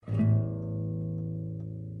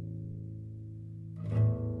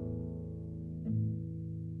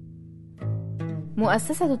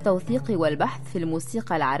مؤسسة التوثيق والبحث في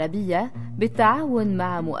الموسيقى العربية بالتعاون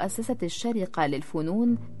مع مؤسسة الشرقة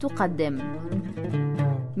للفنون تقدم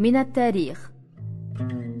من التاريخ.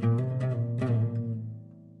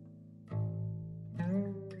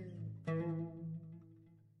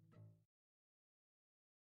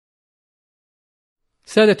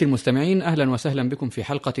 سادتي المستمعين، أهلا وسهلا بكم في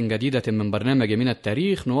حلقة جديدة من برنامج من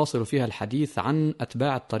التاريخ، نواصل فيها الحديث عن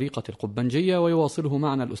أتباع الطريقة القبنجية، ويواصله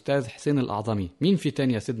معنا الأستاذ حسين الأعظمي. مين في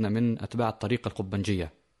تاني يا سيدنا من أتباع الطريقة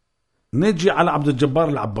القبنجية؟ نجي على عبد الجبار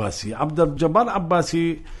العباسي. عبد الجبار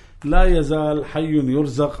العباسي لا يزال حي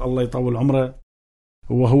يرزق، الله يطول عمره،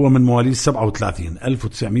 وهو من مواليد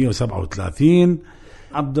 1937.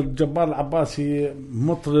 عبد الجبار العباسي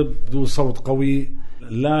مطرب ذو صوت قوي،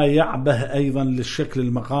 لا يعبه أيضا للشكل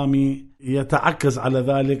المقامي، يتعكز على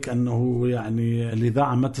ذلك أنه يعني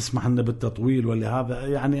الإذاعة ما تسمح لنا بالتطويل، ولهذا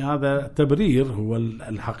يعني هذا تبرير هو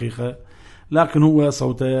الحقيقة، لكن هو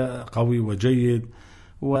صوته قوي وجيد،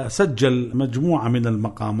 وسجل مجموعة من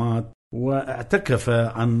المقامات، واعتكف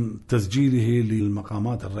عن تسجيله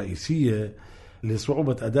للمقامات الرئيسية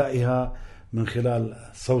لصعوبة أدائها من خلال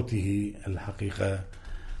صوته الحقيقة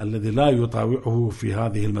الذي لا يطاوعه في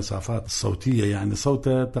هذه المسافات الصوتية. يعني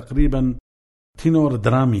صوته تقريبا تينور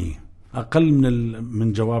درامي، أقل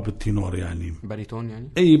من جواب التينور، يعني باريتون، يعني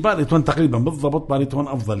أي باريتون تقريبا، بالضبط باريتون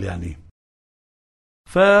أفضل يعني.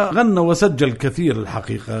 فغنى وسجل كثير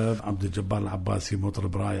الحقيقة. عبد الجبار العباسي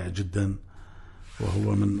مطرب رائع جدا،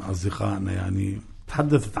 وهو من أصدقائنا، يعني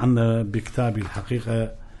تحدثت عنه بكتابي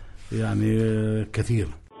الحقيقة يعني كثير.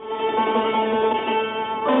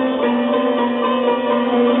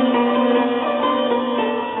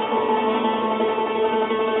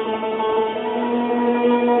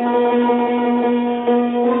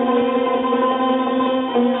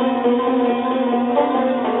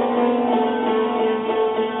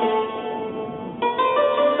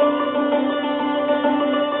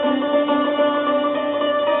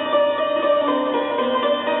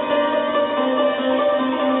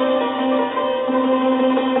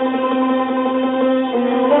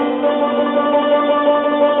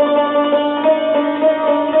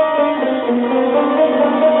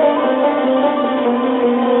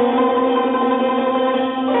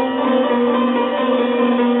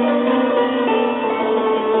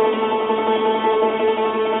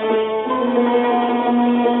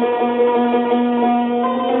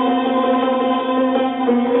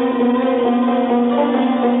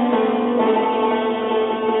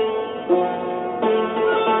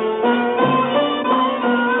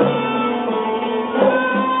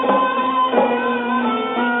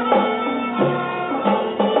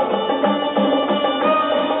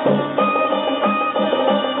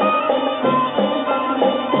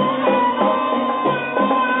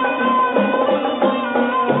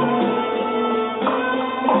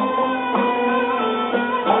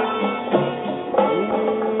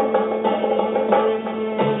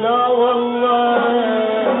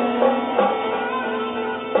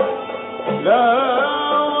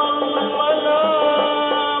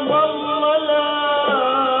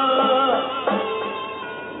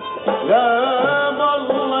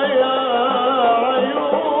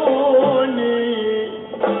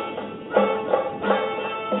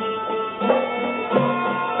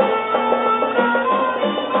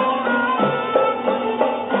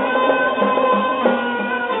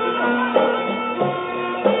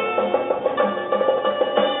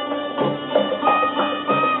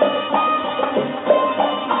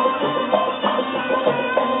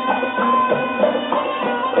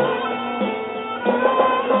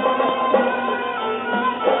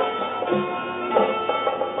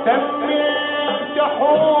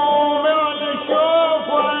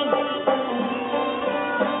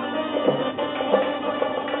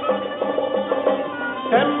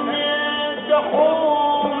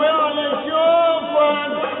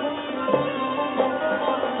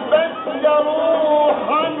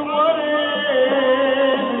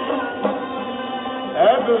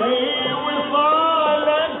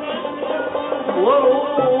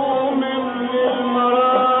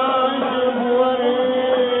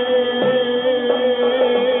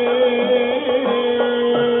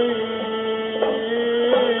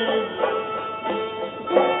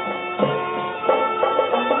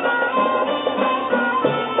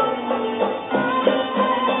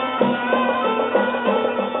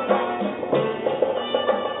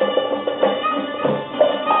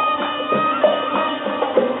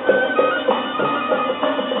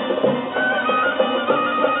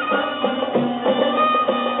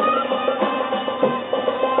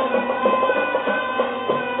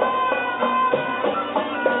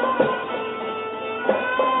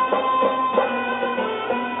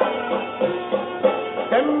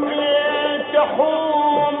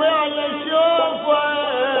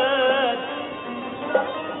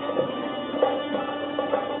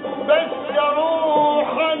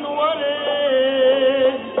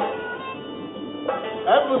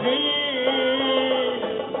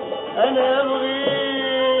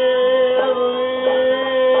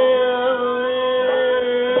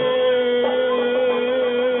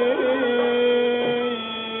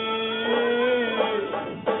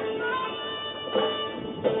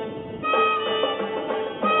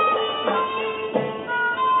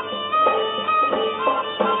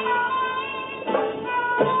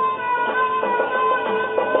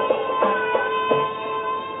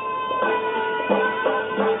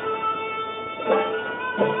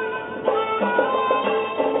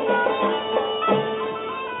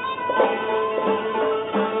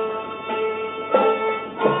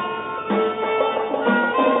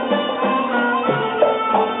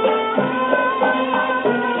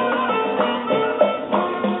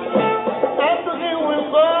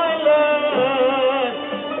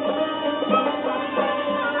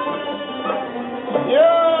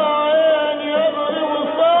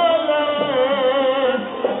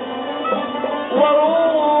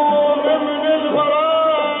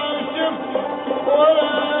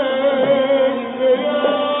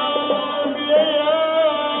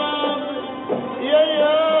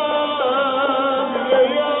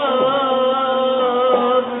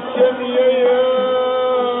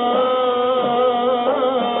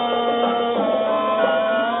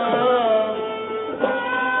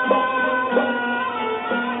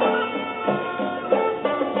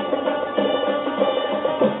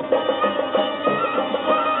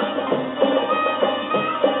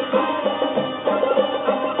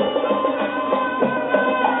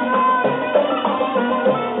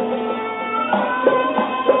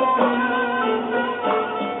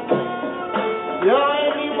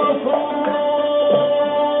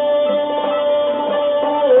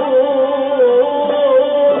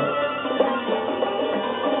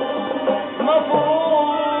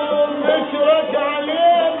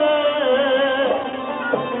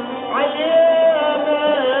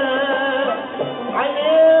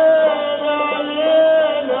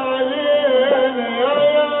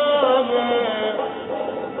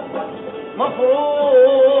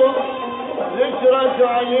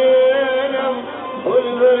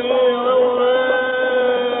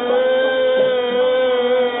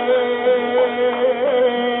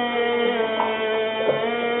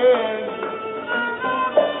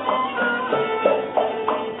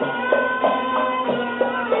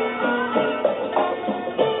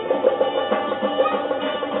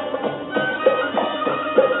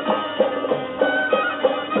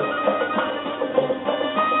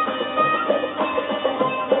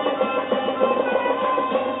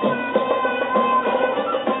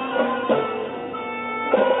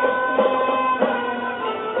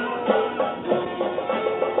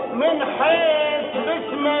 حيث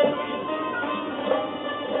باسمك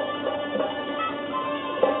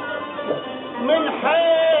من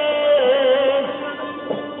حيث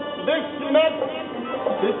باسمك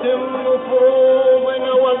تتم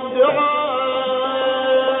فروضنا والدعاء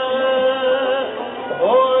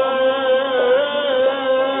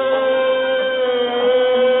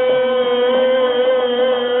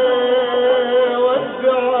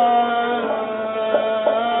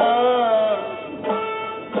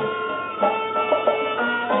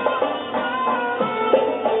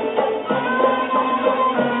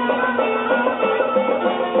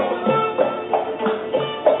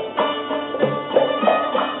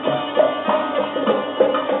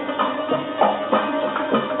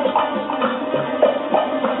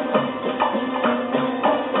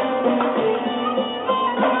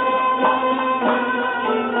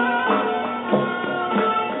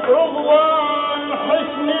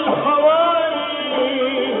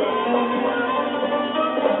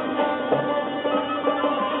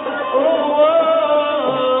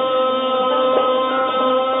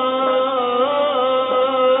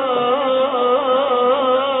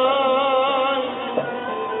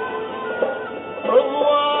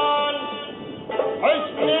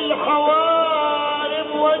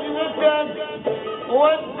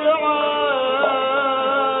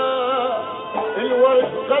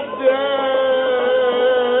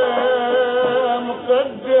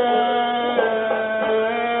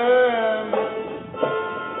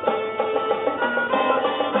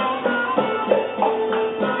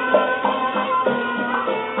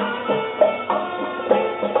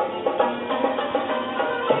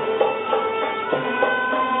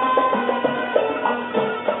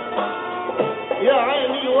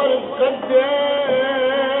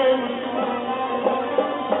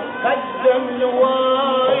قدم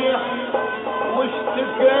لوايح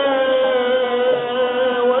واشتكى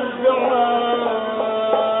والدعاء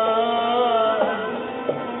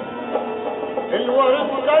الورد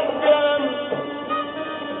قدم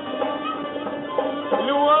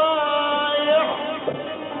لوايح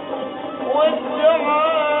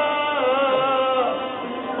والدعاء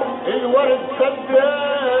الورد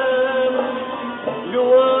قدم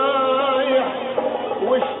لوايح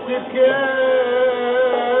واشتكى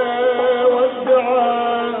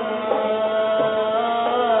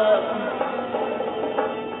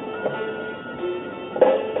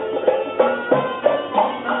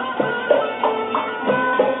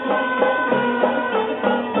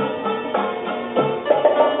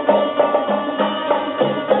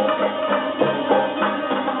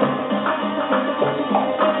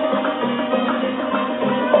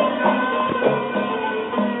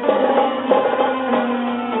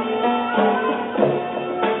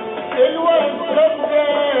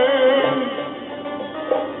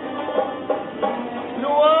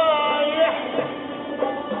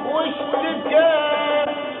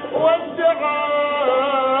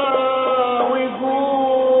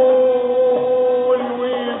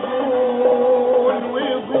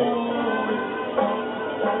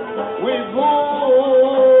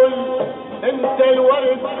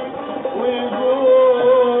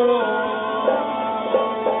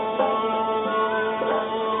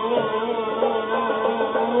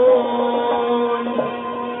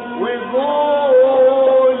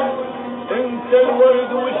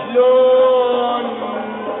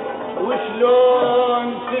وشلون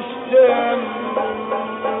تشتم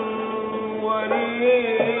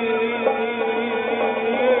وريد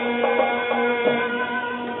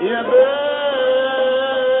يا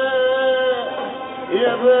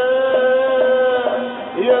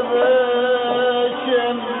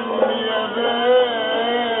باشم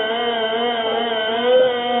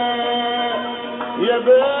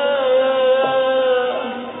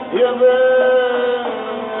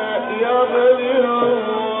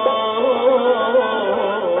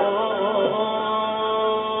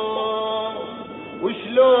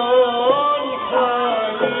وشلون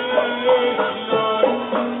حالي شلون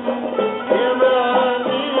يا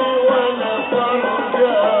ماني ولا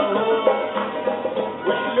فرقه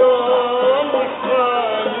وشلون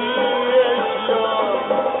حالي شلون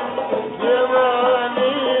يا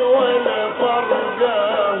ماني ولا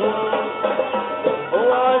فرقه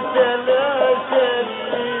وعسى لا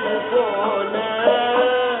تلفونه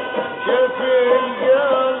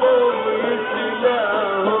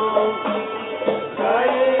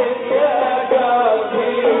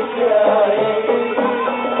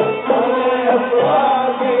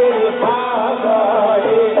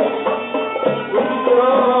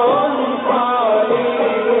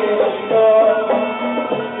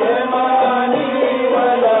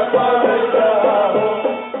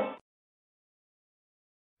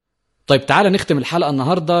طيب تعالى نختم الحلقة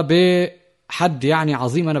النهاردة بحد يعني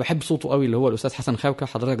عظيم، أنا بحب صوته قوي، اللي هو الأستاذ حسن خوكة.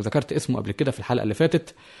 حضرتك ذكرت اسمه قبل كده في الحلقة اللي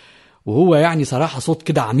فاتت، وهو يعني صراحة صوت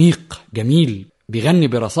كده عميق جميل، بيغني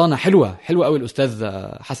برصانة حلوة قوي الأستاذ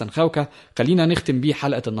حسن خوكة. خلينا نختم بيه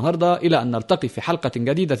حلقة النهاردة، إلى أن نلتقي في حلقة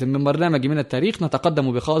جديدة من برنامج من التاريخ.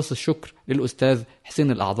 نتقدم بخالص الشكر للأستاذ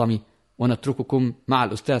حسين الأعظمي، ونترككم مع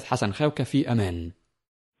الأستاذ حسن خوكة في أمان.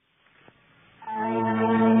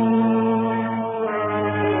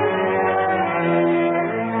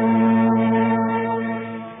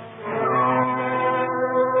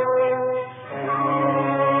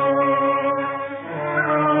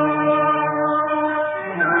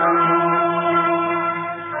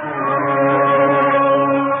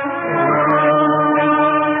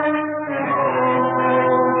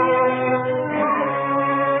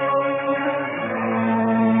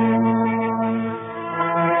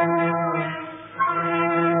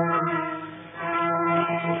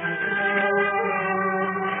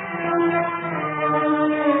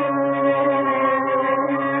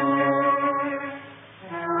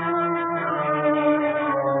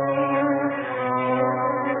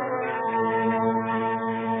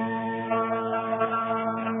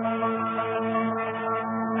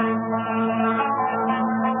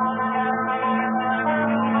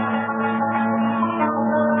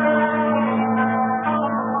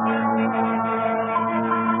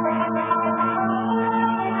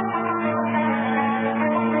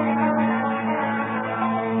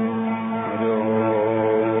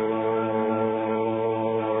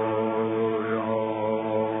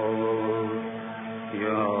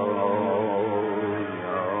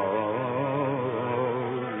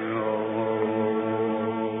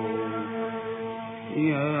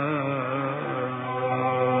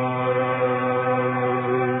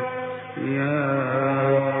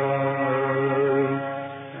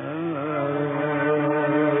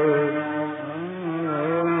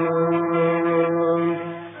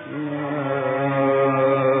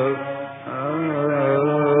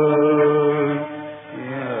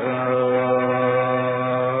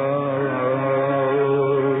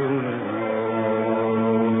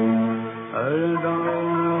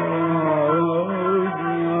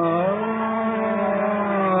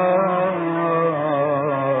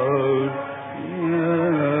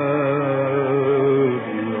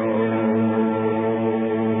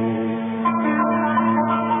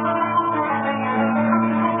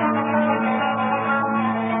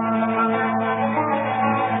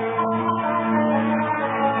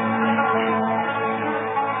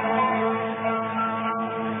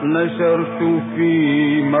 نشرت في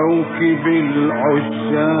موكب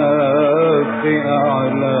العشاق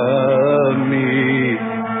أعلامي،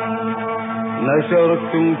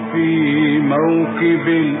 نشرت في موكب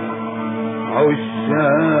العشاق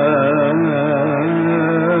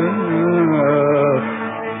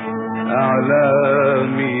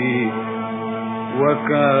أعلامي،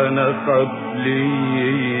 وكان قبلي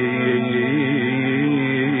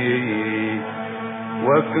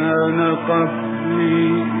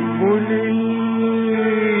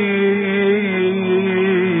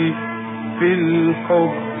في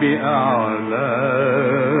الحب أعلامي.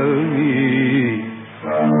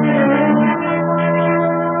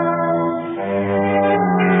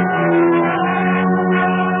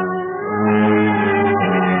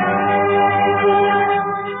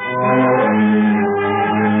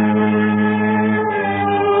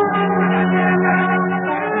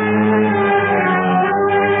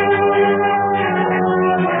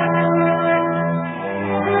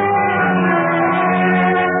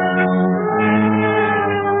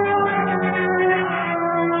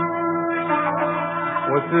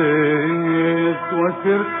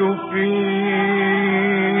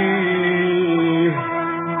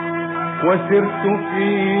 وسرت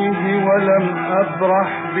فيه ولم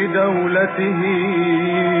أبرح بدولته،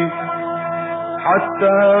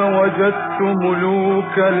 حتى وجدت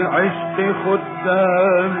ملوك العشق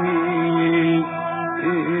خدامي.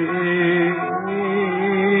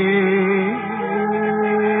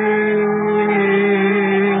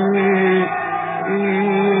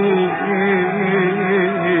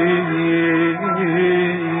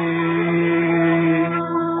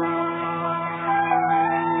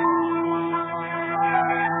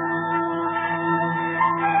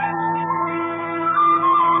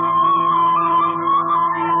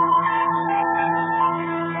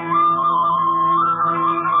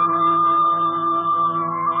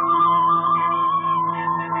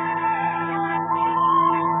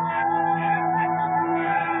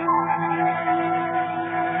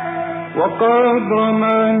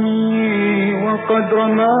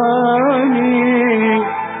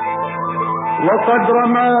 وقد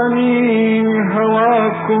رماني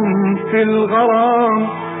هواكم في الغرام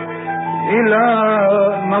إلى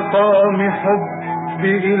مقام حب،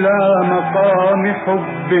 إلى مقام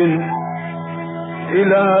حب،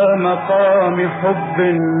 إلى مقام حب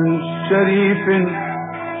شريف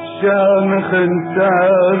شامخ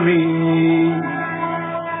سامي.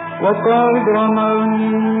 وقد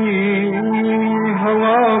رماني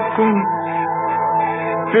هواكم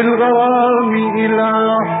في الغرام إلى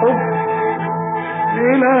حب،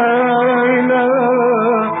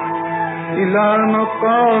 إلى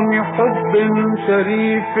مقام حب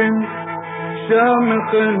شريف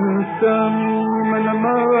شامخ سامي.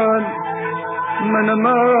 منمان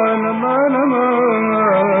منمان أمان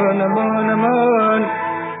أمان أمان أمان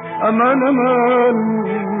أمان أمان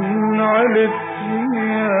علت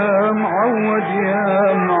يا معود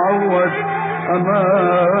يا معود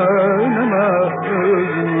أمان أمان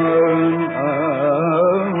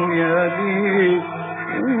يا لي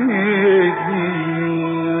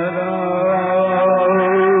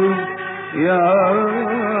يا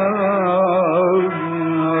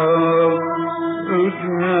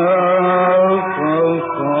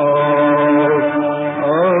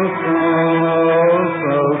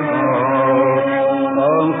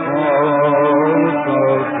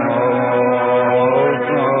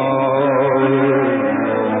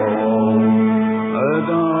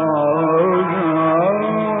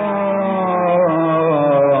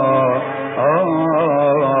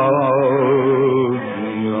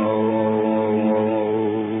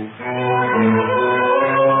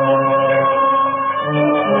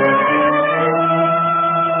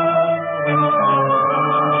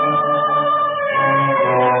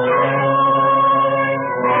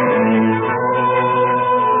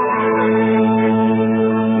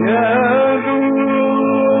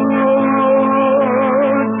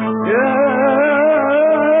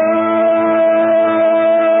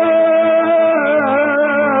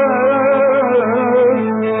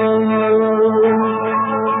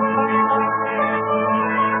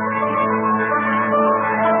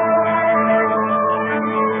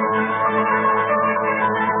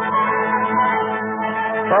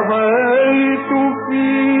قضيت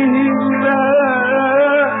فيه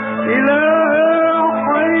إلى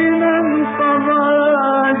حين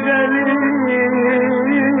انقضى جلي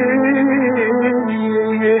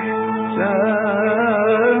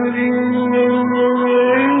ساري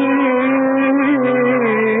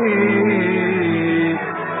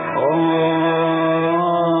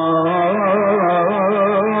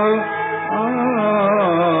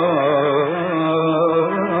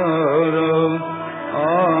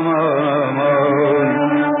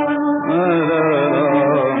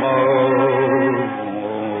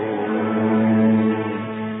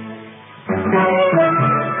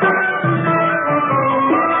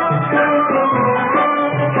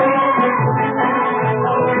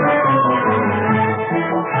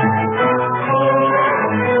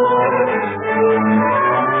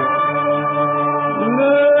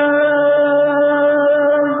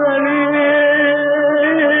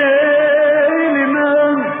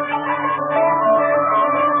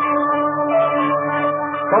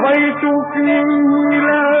قضيت فيه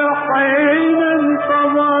لا حين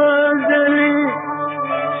انقضى جلي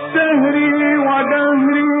شهري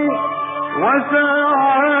ودهري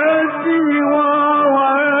وساعاتي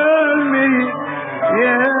وعوامي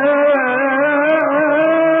يا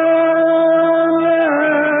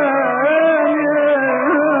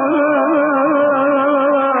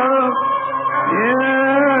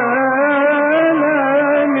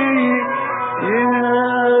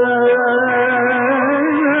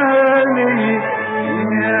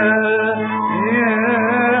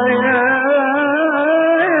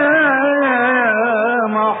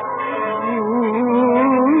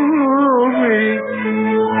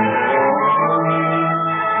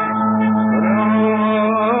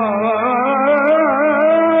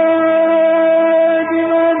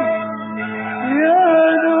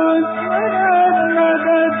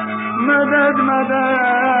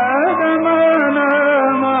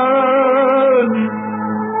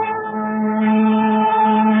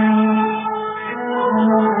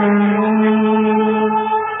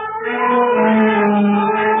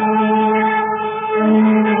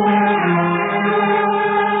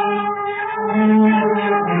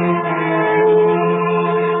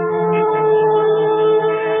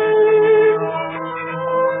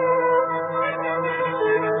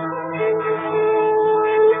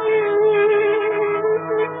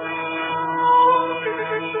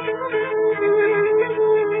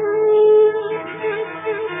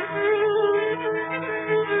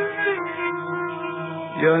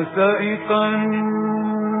يا سائقا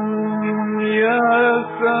يا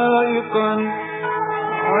سائقا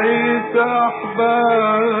عيسى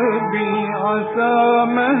أحبابي عسى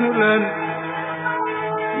مهلا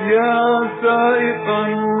يا سائقا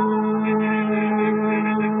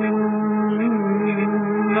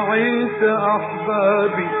عيسى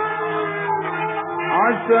أحبابي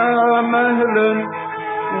عسى مهلا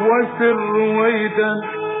وسر رويدا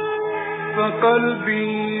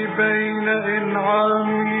فقلبي بين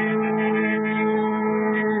إنعامي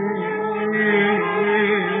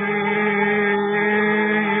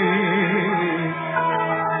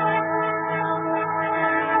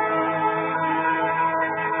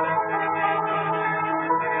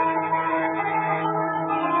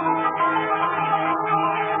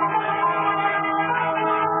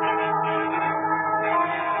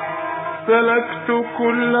سلكت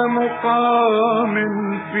كل مقام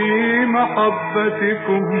في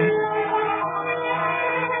محبتكم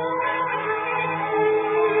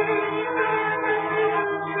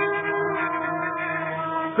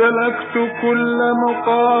سلكت كل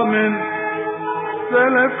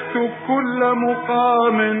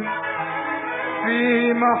مقام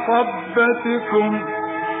في محبتكم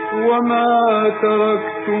وما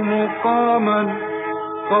تركت مقاما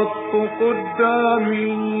قط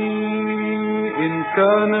قدامي إن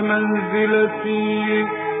كان منزلتي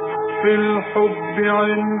في الحب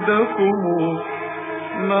عندكم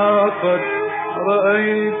ما قد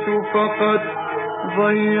رأيت فقد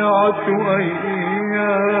ضيعت أيامي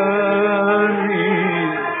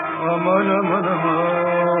أمان أمان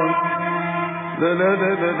أمان لا لا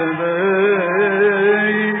لا لا لا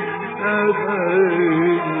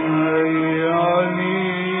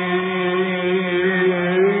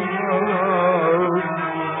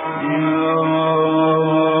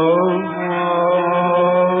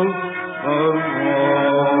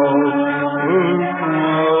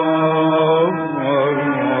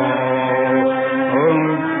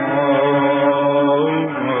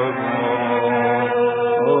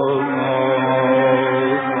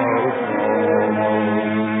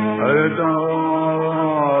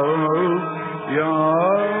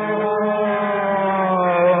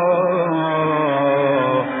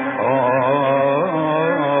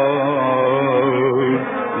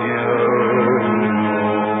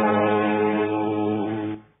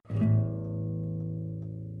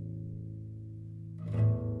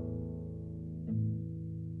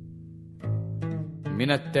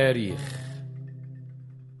من التاريخ.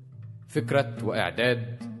 فكرة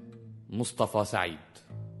وإعداد مصطفى سعيد.